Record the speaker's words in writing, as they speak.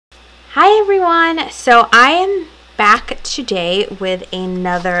Hi everyone! So I am back today with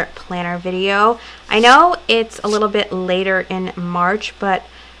another planner video. I know it's a little bit later in March, but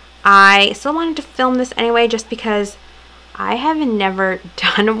I still wanted to film this anyway just because I have never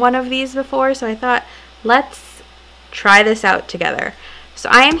done one of these before, so I thought let's try this out together. So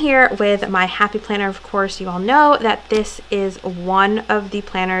I am here with my Happy Planner. Of course, you all know that this is one of the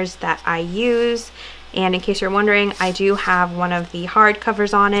planners that I use. And in case you're wondering, I do have one of the hard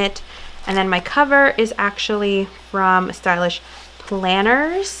covers on it. And then my cover is actually from Stylish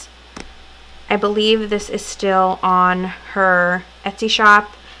Planners. I believe this is still on her Etsy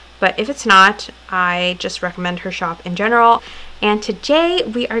shop, but if it's not, I just recommend her shop in general. And today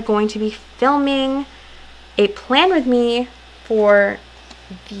we are going to be filming a plan with me for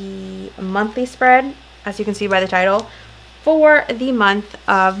the monthly spread, as you can see by the title, for the month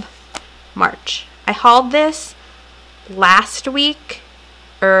of March. I hauled this last week,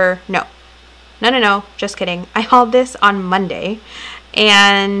 no, just kidding. I hauled this on Monday,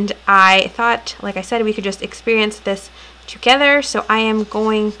 and I thought, like I said, we could just experience this together. So I am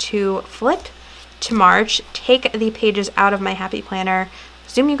going to flip to March, take the pages out of my Happy Planner,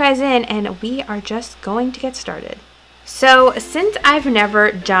 zoom you guys in, and we are just going to get started. So since I've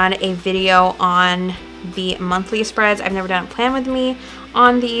never done a video on the monthly spreads, I've never done a plan with me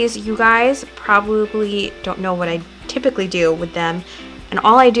on these, you guys probably don't know what I typically do with them. And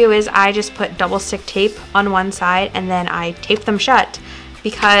all I do is I just put double stick tape on one side and then I tape them shut,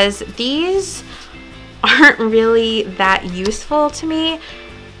 because these aren't really that useful to me.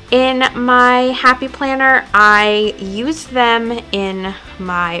 In my Happy Planner, I use them in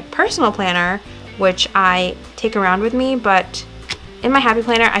my personal planner, which I take around with me, but in my Happy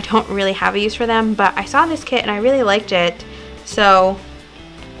Planner, I don't really have a use for them. But I saw this kit and I really liked it, so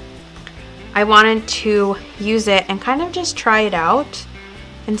I wanted to use it and kind of just try it out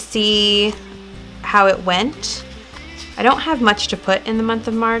and see how it went. I don't have much to put in the month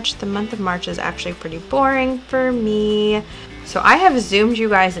of March. The month of March is actually pretty boring for me. So I have zoomed you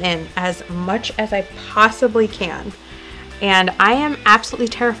guys in as much as I possibly can. And I am absolutely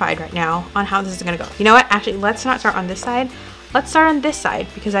terrified right now on how this is gonna go. You know what? Actually, let's not start on this side. Let's start on this side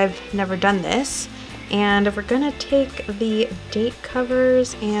because I've never done this. And we're gonna take the date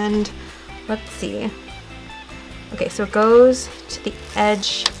covers and let's see. Okay, so it goes to the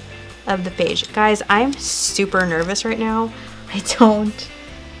edge of the page. Guys, I'm super nervous right now. I don't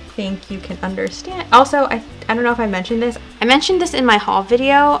think you can understand. Also, I don't know if I mentioned this. I mentioned this in my haul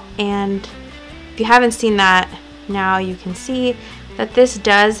video, and if you haven't seen that, now you can see that this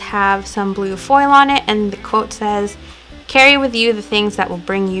does have some blue foil on it, and the quote says, "Carry with you the things that will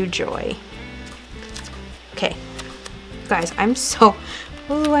bring you joy." Okay, guys, I'm so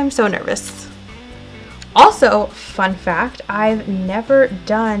nervous. Also, fun fact, I've never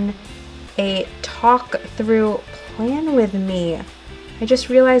done a talk through plan with me. I just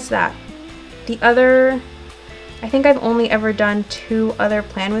realized that. I think I've only ever done 2 other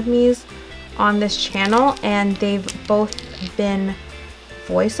plan with me's on this channel, and they've both been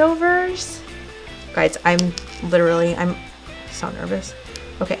voiceovers. Guys, I'm so nervous.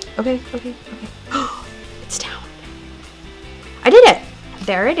 Okay. It's down. I did it.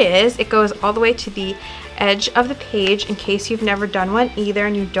 There it is. It goes all the way to the edge of the page in case you've never done one either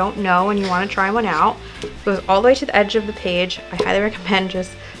and you don't know and you want to try one out. It goes all the way to the edge of the page. I highly recommend just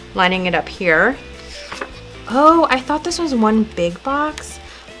lining it up here. Oh, I thought this was one big box,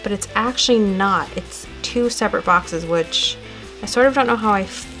 but it's actually not. It's 2 separate boxes, which I sort of don't know how I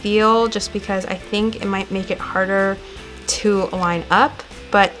feel, just because I think it might make it harder to line up,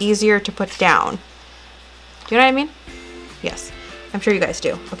 but easier to put down. Do you know what I mean? Yes, I'm sure you guys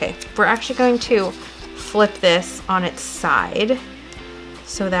do. Okay, we're actually going to flip this on its side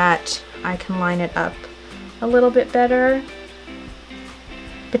so that I can line it up a little bit better.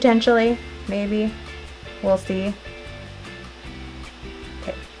 Potentially, maybe. We'll see.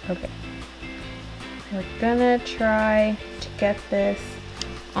 Okay. We're gonna try to get this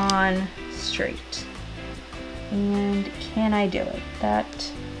on straight. And can I do it?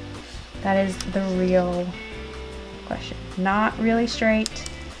 That is the real question. Not really straight.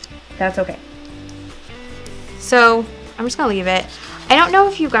 That's okay. So I'm just gonna leave it. I don't know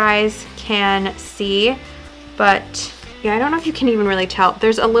if you guys can see, but yeah, I don't know if you can even really tell.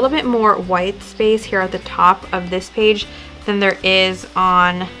 There's a little bit more white space here at the top of this page than there is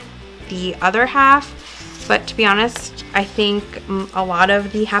on the other half. But to be honest, I think a lot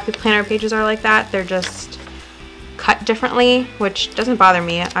of the Happy Planner pages are like that. They're just cut differently, which doesn't bother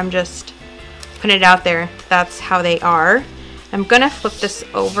me. I'm just putting it out there. That's how they are. I'm gonna flip this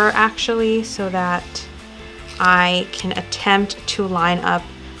over actually so that I can attempt to line up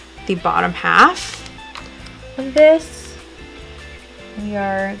the bottom half of this. We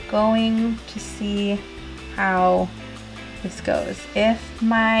are going to see how this goes. If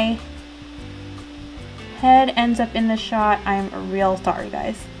my head ends up in the shot, I'm real sorry,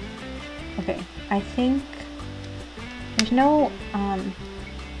 guys. Okay, I think there's no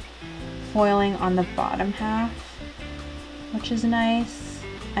foiling on the bottom half, which is nice.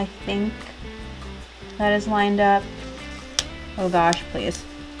 I think that is lined up. Oh gosh, please.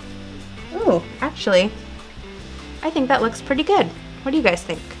 Ooh, actually, I think that looks pretty good. What do you guys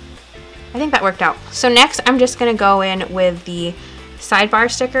think? I think that worked out. So next, I'm just gonna go in with the sidebar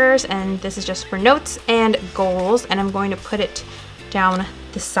stickers, and this is just for notes and goals, and I'm going to put it down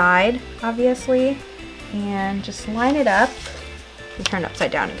the side, obviously, and just line it up. And turn it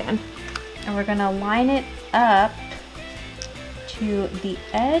upside down again. And we're gonna line it up to the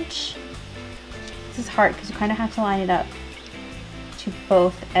edge. This is hard because you kind of have to line it up to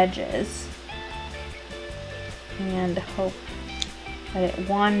both edges and hope that it,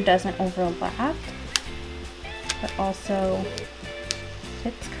 one, doesn't overlap, but also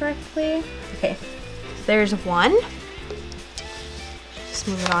fits correctly. Okay, so there's one. Just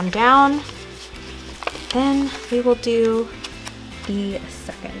move it on down. Then we will do the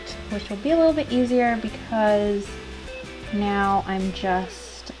second, which will be a little bit easier because now I'm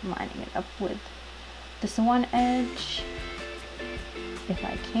just lining it up with this one edge, if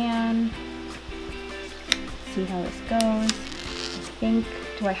I can. See how this goes. I think,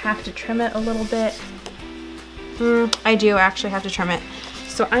 do I have to trim it a little bit? I do actually have to trim it.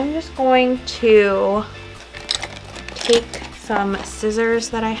 So I'm just going to take some scissors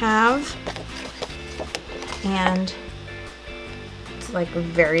that I have, and it's like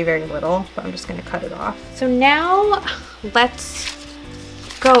very, very little, but I'm just gonna cut it off. So now let's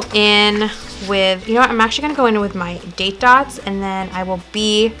go in with, you know what, I'm actually gonna go in with my date dots, and then I will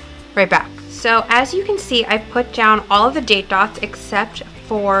be right back. So as you can see, I put down all of the date dots except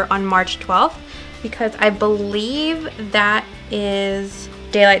for on March 12th, because I believe that is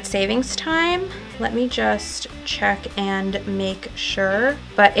daylight savings time. Let me just check and make sure.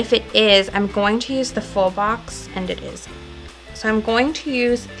 But if it is, I'm going to use the full box, and it is. So I'm going to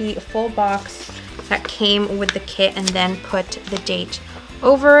use the full box that came with the kit and then put the date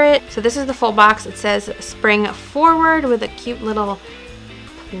over it. So this is the full box. It says spring forward with a cute little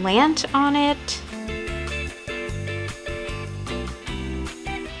plant on it.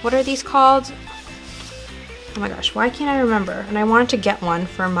 What are these called? Oh my gosh, why can't I remember? And I wanted to get one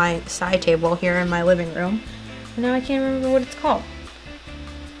for my side table here in my living room, and now I can't remember what it's called.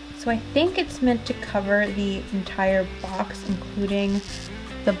 So I think it's meant to cover the entire box, including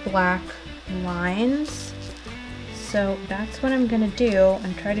the black lines. So that's what I'm gonna do,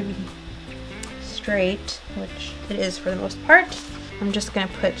 and try to be straight, which it is for the most part. I'm just gonna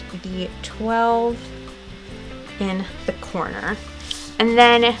put the 12 in the corner. And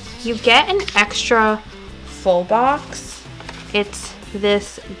then you get an extra full box. It's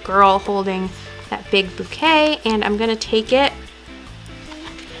this girl holding that big bouquet, and I'm gonna take it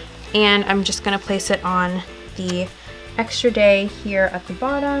and I'm just gonna place it on the extra day here at the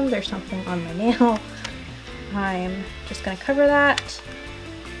bottom. There's something on my nail. I'm just gonna cover that.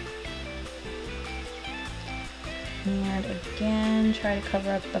 And again, try to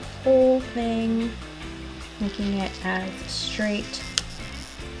cover up the whole thing, making it as straight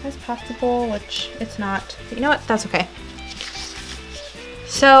as possible, which it's not, but you know what, that's okay.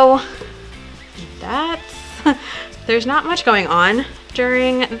 So that's, there's not much going on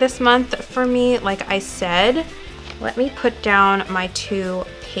during this month for me, like I said. Let me put down my 2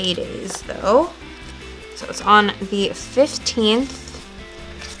 paydays though. So it's on the 15th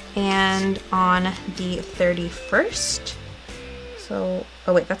and on the 31st. So,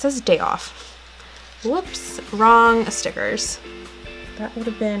 oh wait, that says day off. Whoops, wrong stickers. That would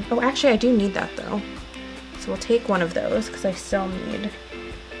have been, oh actually I do need that though. So we'll take one of those because I still need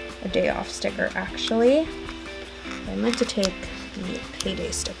a day off sticker actually. I meant to take the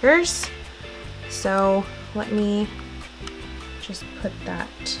payday stickers. So let me just put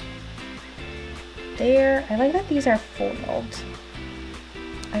that there. I like that these are foiled.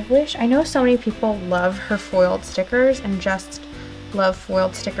 I know so many people love her foiled stickers and just love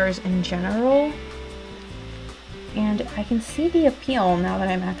foiled stickers in general. And I can see the appeal now that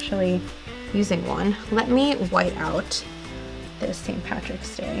I'm actually using one. Let me white out this St.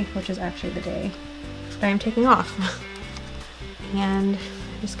 Patrick's Day, which is actually the day that I'm taking off. And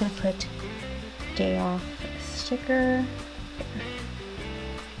I'm just gonna put day off sticker.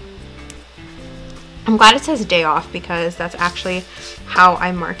 I'm glad it says day off because that's actually how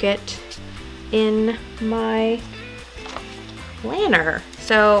I mark it in my planner.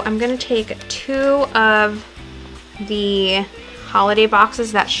 So I'm gonna take 2 of the holiday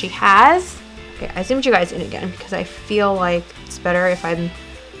boxes that she has. Okay, I zoomed you guys in again because I feel like it's better if I'm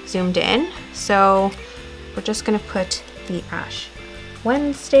zoomed in. So we're just gonna put the Ash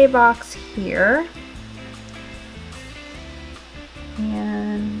Wednesday box here.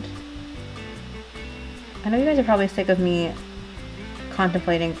 And I know you guys are probably sick of me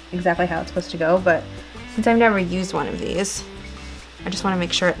contemplating exactly how it's supposed to go, but since I've never used one of these, I just want to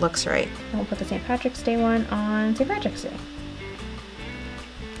make sure it looks right. And we'll put the St. Patrick's Day one on St. Patrick's Day,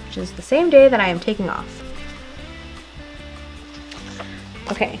 which is the same day that I am taking off.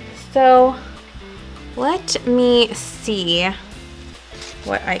 Okay, so let me see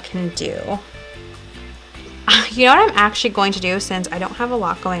what I can do. You know what I'm actually going to do, since I don't have a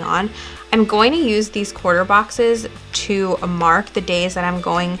lot going on? I'm going to use these quarter boxes to mark the days that I'm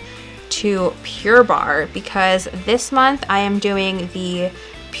going to Pure Barre, because this month I am doing the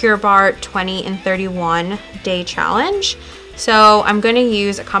Pure Barre 20 and 31 day challenge. So I'm going to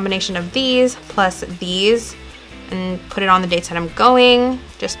use a combination of these plus these and put it on the dates that I'm going,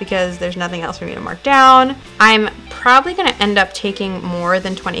 just because there's nothing else for me to mark down. I'm probably going to end up taking more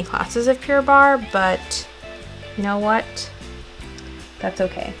than 20 classes of Pure Barre, but you know what? That's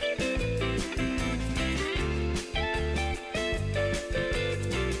okay.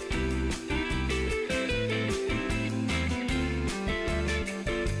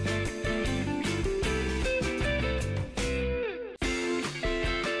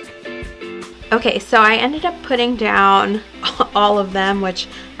 Okay, so I ended up putting down all of them, which,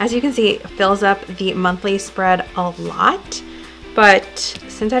 as you can see, fills up the monthly spread a lot. But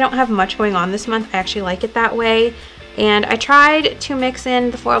since I don't have much going on this month, I actually like it that way. And I tried to mix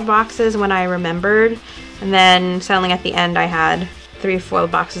in the foiled boxes when I remembered, and then suddenly at the end I had 3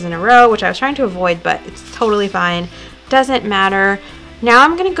 foiled boxes in a row, which I was trying to avoid, but it's totally fine. Doesn't matter. Now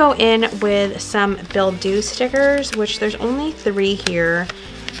I'm gonna go in with some Bill Do stickers, which there's only 3 here.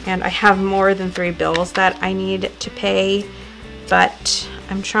 And I have more than 3 bills that I need to pay, but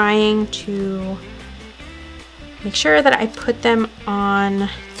I'm trying to make sure that I put them on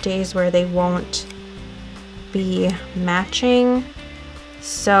days where they won't be matching.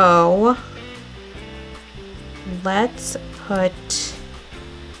 So let's put,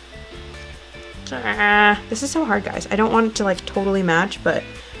 this is so hard, guys. I don't want it to like totally match, but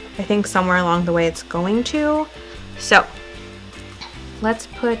I think somewhere along the way it's going to. So let's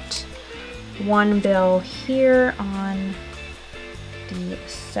put 1 bill here on the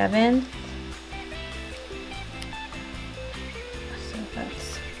 7th. So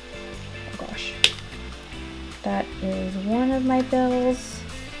that's, oh gosh, that is 1 of my bills.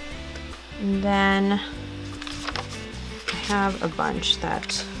 And then I have a bunch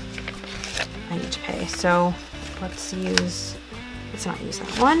that I need to pay. So let's not use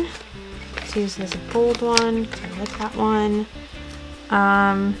that one. Let's use this bold one because I like that one.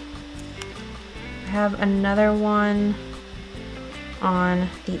 I have another one on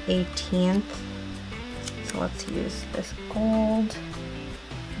the 18th, so let's use this gold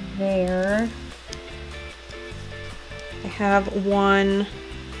there. I have one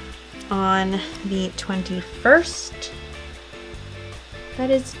on the 21st that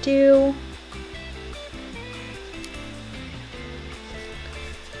is due.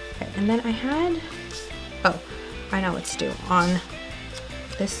 Okay, and then I had, oh, I know what's due on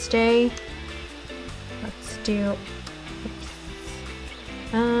this day. Let's do,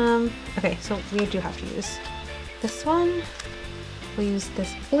 okay, so we do have to use this one. We'll use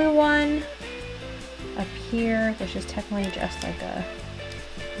this blue one up here, which is technically just like a,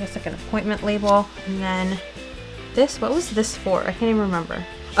 I guess like an appointment label. And then this, what was this for? I can't even remember.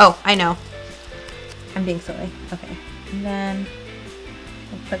 Oh, I know. I'm being silly. Okay, and then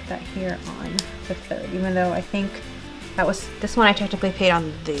we'll put that here on the 3rd, even though I think that was, this one I technically paid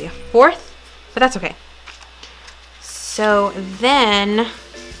on the 4th, but that's okay. So then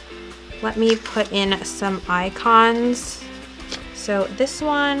let me put in some icons. So this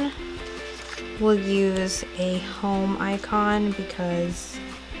one will use a home icon because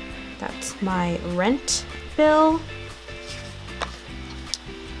that's my rent bill.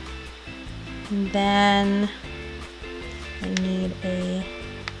 And then I need a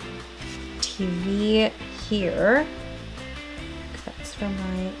TV here. That's for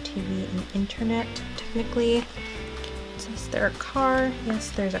my TV and internet, technically. Is there a car?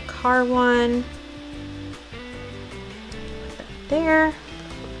 Yes, there's a car one. Put that there.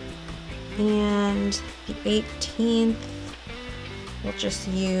 And the 18th, we'll just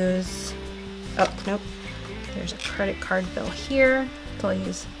use, oh, nope. There's a credit card bill here. So I'll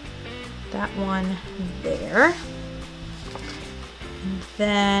use that one there. And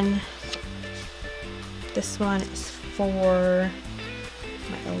then this one is for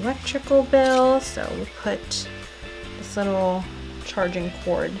my electrical bill, so we'll put this little charging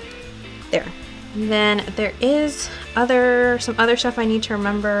cord there. And then there is some other stuff I need to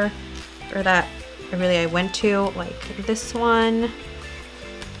remember, or that I went to, like this one.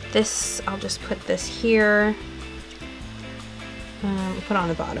 This, I'll just put this here. Put it on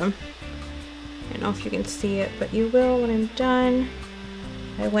the bottom. I don't know if you can see it, but you will when I'm done.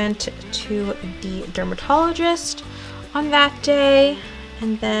 I went to the dermatologist on that day,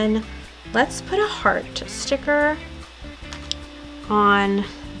 and then let's put a heart sticker on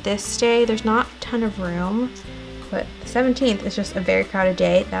this day. There's not a ton of room, but the 17th is just a very crowded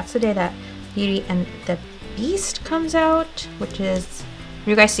day. That's the day that Beauty and the Beast comes out, which is,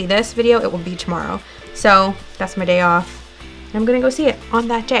 when you guys see this video, it will be tomorrow. So that's my day off. And I'm gonna go see it on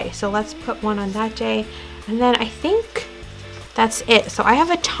that day. So let's put one on that day. And then I think that's it. So I have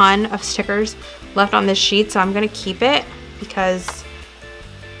a ton of stickers left on this sheet, so I'm gonna keep it because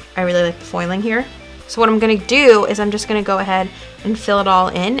I really like the foiling here. So what I'm gonna do is I'm just gonna go ahead and fill it all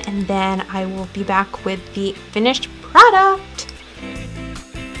in, and then I will be back with the finished product.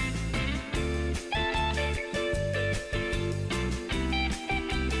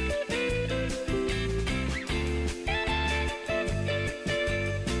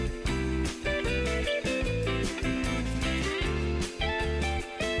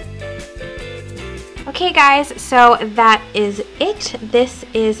 Okay guys, so that is it. This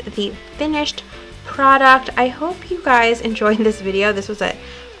is the finished product. I hope you guys enjoyed this video. This was a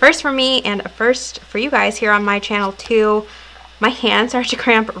first for me and a first for you guys here on my channel too. My hands started to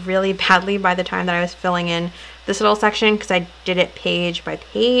cramp really badly by the time that I was filling in this little section because I did it page by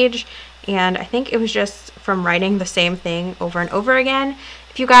page, and I think it was just from writing the same thing over and over again.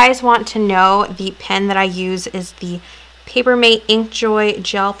 If you guys want to know, the pen that I use is the Papermate Inkjoy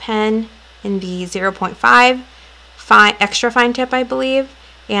gel pen in the 0.5 extra fine tip, I believe.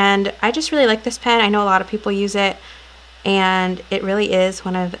 And I just really like this pen. I know a lot of people use it, and it really is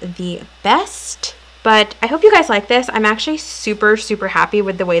one of the best. But I hope you guys like this. I'm actually super happy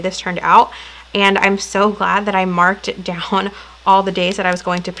with the way this turned out, and I'm so glad that I marked down all the days that I was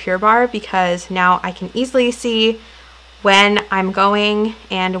going to Pure Barre, because now I can easily see when I'm going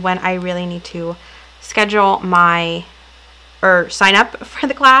and when I really need to schedule my, or sign up for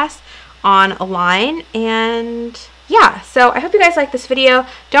the class online. And yeah, so I hope you guys liked this video.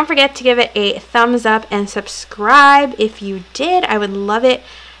 Don't forget to give it a thumbs up and subscribe if you did. I would love it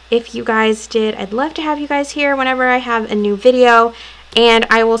if you guys did. I'd love to have you guys here whenever I have a new video, and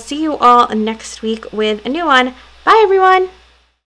I will see you all next week with a new one. Bye everyone.